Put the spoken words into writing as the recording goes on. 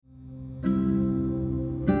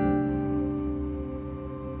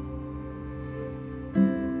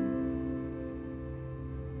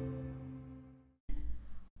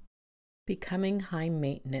Becoming High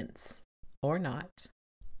Maintenance, or Not,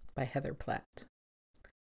 by Heather Plett.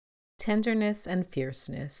 Tenderness and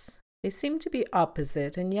fierceness. They seem to be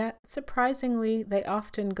opposite, and yet, surprisingly, they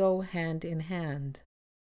often go hand in hand.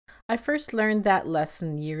 I first learned that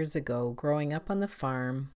lesson years ago, growing up on the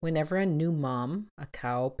farm, whenever a new mom, a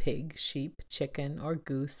cow, pig, sheep, chicken, or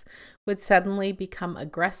goose, would suddenly become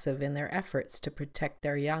aggressive in their efforts to protect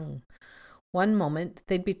their young. One moment,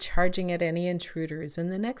 they'd be charging at any intruders,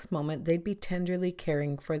 and the next moment, they'd be tenderly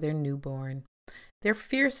caring for their newborn. Their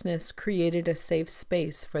fierceness created a safe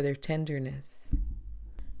space for their tenderness.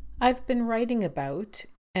 I've been writing about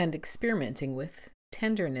and experimenting with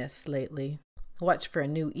tenderness lately. Watch for a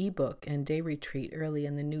new ebook and day retreat early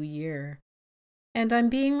in the new year. And I'm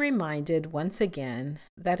being reminded once again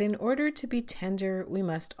that in order to be tender, we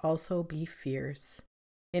must also be fierce.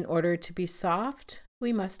 In order to be soft,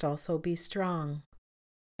 we must also be strong.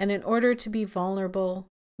 And in order to be vulnerable,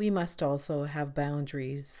 we must also have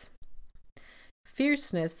boundaries.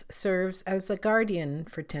 Fierceness serves as a guardian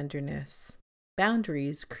for tenderness.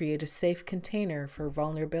 Boundaries create a safe container for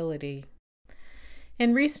vulnerability.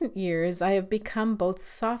 In recent years, I have become both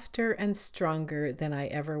softer and stronger than I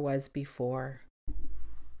ever was before.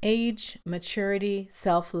 Age, maturity,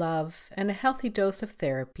 self-love, and a healthy dose of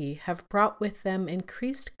therapy have brought with them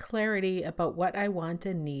increased clarity about what I want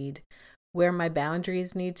and need, where my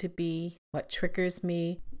boundaries need to be, what triggers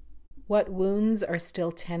me, what wounds are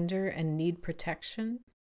still tender and need protection,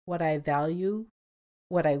 what I value,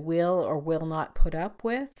 what I will or will not put up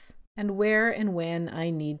with, and where and when I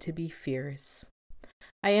need to be fierce.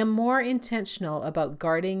 I am more intentional about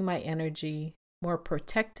guarding my energy, more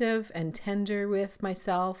protective and tender with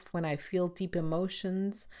myself when I feel deep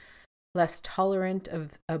emotions, less tolerant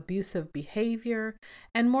of abusive behavior,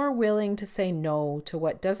 and more willing to say no to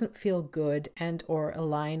what doesn't feel good and or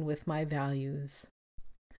align with my values.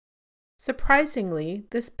 Surprisingly,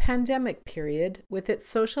 this pandemic period, with its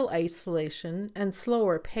social isolation and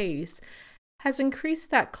slower pace, has increased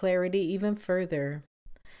that clarity even further.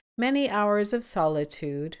 Many hours of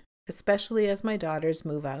solitude, especially as my daughters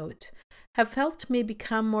move out, have helped me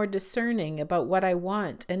become more discerning about what I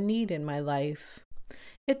want and need in my life.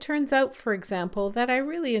 It turns out, for example, that I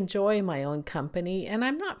really enjoy my own company, and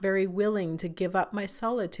I'm not very willing to give up my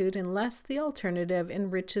solitude unless the alternative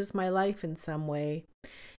enriches my life in some way.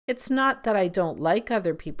 It's not that I don't like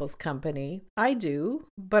other people's company. I do,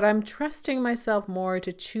 but I'm trusting myself more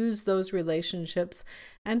to choose those relationships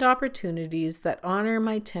and opportunities that honor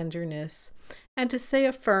my tenderness, and to say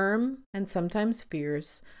a firm, and sometimes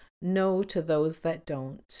fierce, no to those that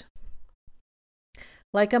don't.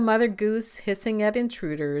 Like a mother goose hissing at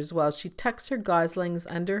intruders while she tucks her goslings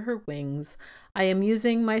under her wings, I am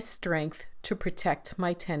using my strength to protect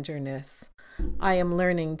my tenderness. I am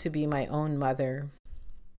learning to be my own mother.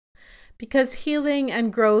 Because healing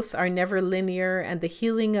and growth are never linear, and the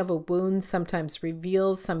healing of a wound sometimes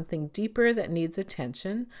reveals something deeper that needs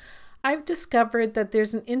attention, I've discovered that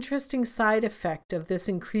there's an interesting side effect of this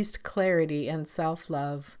increased clarity and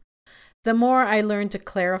self-love. The more I learn to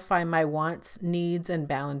clarify my wants, needs, and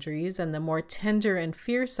boundaries, and the more tender and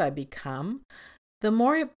fierce I become, the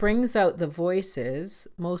more it brings out the voices,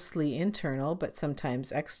 mostly internal but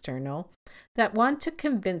sometimes external, that want to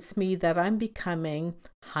convince me that I'm becoming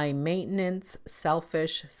high maintenance,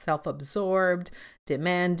 selfish, self-absorbed,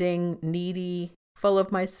 demanding, needy, full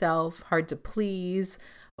of myself, hard to please,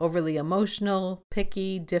 overly emotional,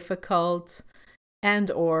 picky, difficult,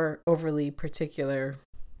 and or overly particular.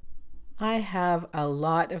 I have a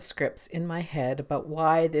lot of scripts in my head about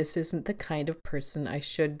why this isn't the kind of person I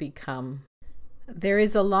should become. There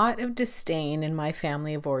is a lot of disdain in my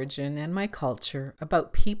family of origin and my culture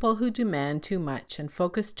about people who demand too much and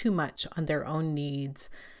focus too much on their own needs,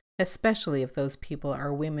 especially if those people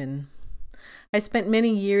are women. I spent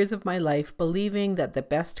many years of my life believing that the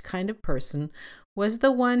best kind of person was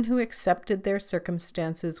the one who accepted their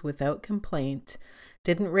circumstances without complaint,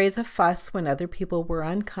 didn't raise a fuss when other people were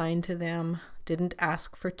unkind to them, didn't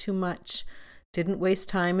ask for too much, didn't waste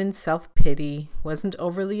time in self-pity, wasn't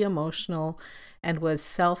overly emotional, and was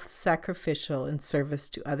self-sacrificial in service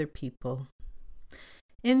to other people.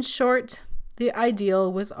 In short, the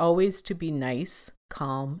ideal was always to be nice,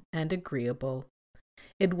 calm, and agreeable.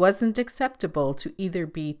 It wasn't acceptable to either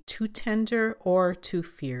be too tender or too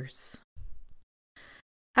fierce.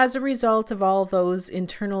 As a result of all those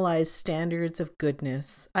internalized standards of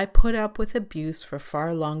goodness, I put up with abuse for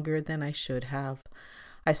far longer than I should have.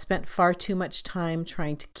 I spent far too much time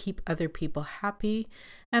trying to keep other people happy,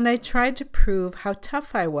 and I tried to prove how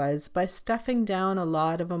tough I was by stuffing down a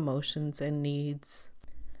lot of emotions and needs.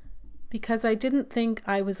 Because I didn't think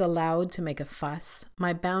I was allowed to make a fuss,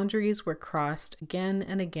 my boundaries were crossed again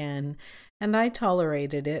and again, and I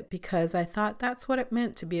tolerated it because I thought that's what it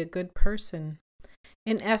meant to be a good person.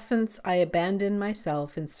 In essence, I abandoned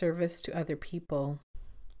myself in service to other people.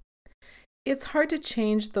 It's hard to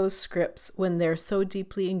change those scripts when they're so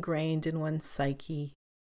deeply ingrained in one's psyche.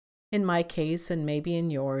 In my case, and maybe in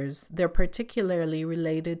yours, they're particularly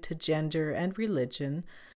related to gender and religion,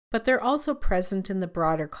 but they're also present in the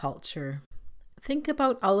broader culture. Think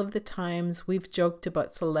about all of the times we've joked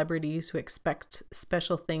about celebrities who expect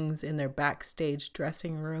special things in their backstage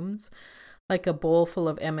dressing rooms, like a bowl full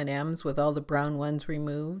of M&Ms with all the brown ones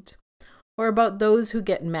removed, or about those who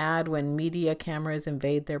get mad when media cameras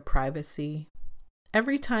invade their privacy.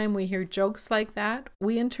 Every time we hear jokes like that,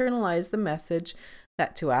 we internalize the message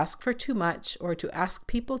that to ask for too much or to ask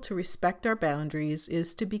people to respect our boundaries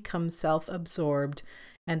is to become self-absorbed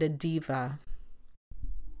and a diva.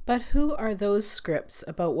 But who are those scripts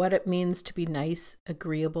about what it means to be nice,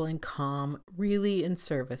 agreeable, and calm really in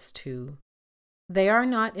service to? They are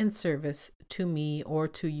not in service to me or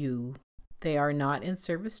to you. They are not in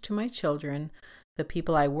service to my children, the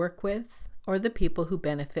people I work with, or the people who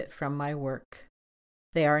benefit from my work.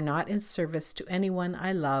 They are not in service to anyone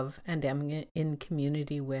I love and am in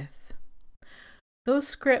community with. Those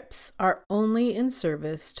scripts are only in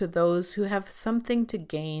service to those who have something to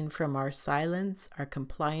gain from our silence, our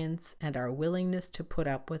compliance, and our willingness to put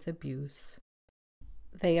up with abuse.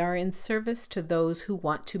 They are in service to those who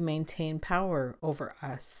want to maintain power over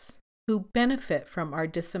us, who benefit from our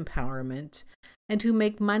disempowerment, and who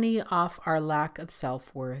make money off our lack of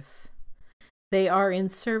self-worth. They are in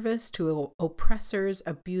service to oppressors,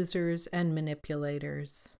 abusers, and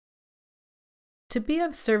manipulators. To be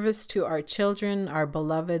of service to our children, our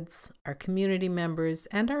beloveds, our community members,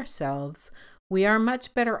 and ourselves, we are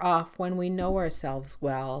much better off when we know ourselves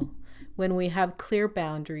well, when we have clear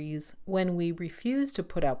boundaries, when we refuse to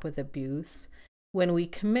put up with abuse, when we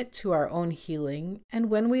commit to our own healing, and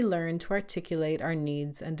when we learn to articulate our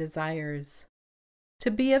needs and desires.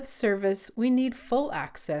 To be of service, we need full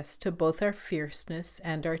access to both our fierceness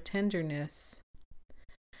and our tenderness.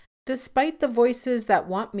 Despite the voices that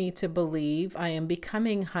want me to believe I am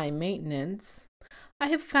becoming high maintenance, I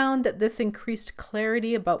have found that this increased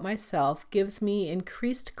clarity about myself gives me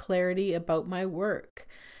increased clarity about my work,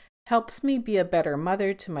 helps me be a better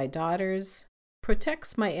mother to my daughters,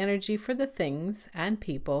 protects my energy for the things and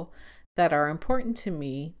people that are important to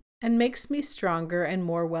me, and makes me stronger and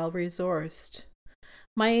more well-resourced.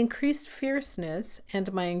 My increased fierceness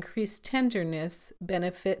and my increased tenderness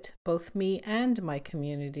benefit both me and my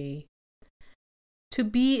community. To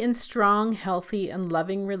be in strong, healthy, and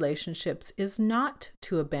loving relationships is not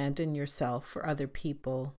to abandon yourself for other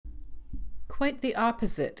people. Quite the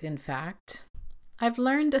opposite, in fact. I've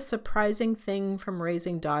learned a surprising thing from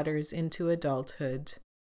raising daughters into adulthood.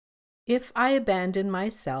 If I abandon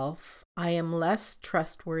myself, I am less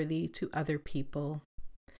trustworthy to other people.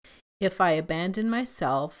 If I abandon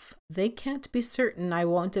myself, they can't be certain I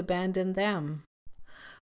won't abandon them.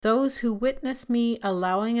 Those who witness me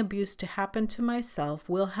allowing abuse to happen to myself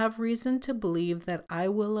will have reason to believe that I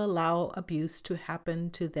will allow abuse to happen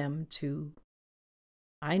to them too.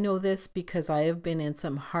 I know this because I have been in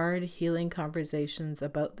some hard healing conversations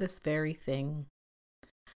about this very thing.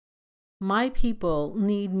 My people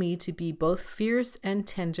need me to be both fierce and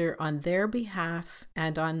tender on their behalf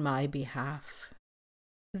and on my behalf.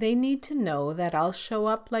 They need to know that I'll show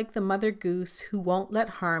up like the mother goose who won't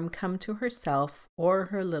let harm come to herself or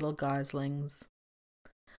her little goslings.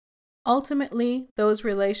 Ultimately, those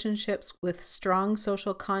relationships with strong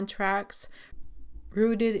social contracts,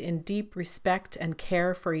 rooted in deep respect and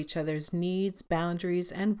care for each other's needs, boundaries,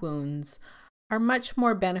 and wounds, are much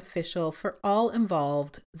more beneficial for all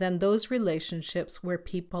involved than those relationships where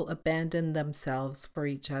people abandon themselves for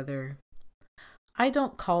each other. I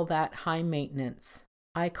don't call that high maintenance.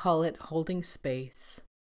 I call it holding space.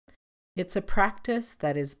 It's a practice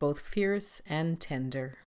that is both fierce and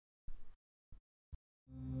tender.